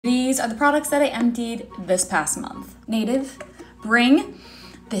these are the products that I emptied this past month. Native, bring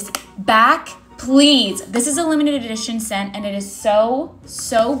this back, please. This is a limited edition scent and it is so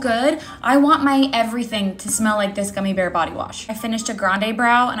good. I want my everything to smell like this gummy bear body wash. I finished a grande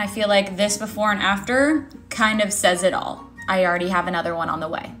brow and I feel like this before and after kind of says it all. I already have another one on the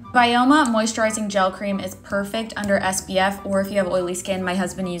way. Bioma Moisturizing Gel Cream is perfect under SPF, or if you have oily skin, my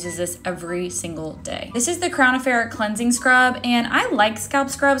husband uses this every single day. This is the Crown Affair Cleansing Scrub, and I like scalp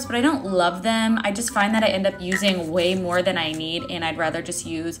scrubs, but I don't love them. I just find that I end up using way more than I need, and I'd rather just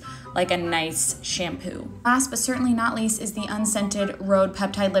use like a nice shampoo. Last but certainly not least is the Unscented Rhode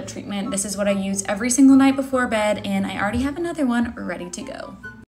Peptide Lip Treatment. This is what I use every single night before bed, and I already have another one ready to go.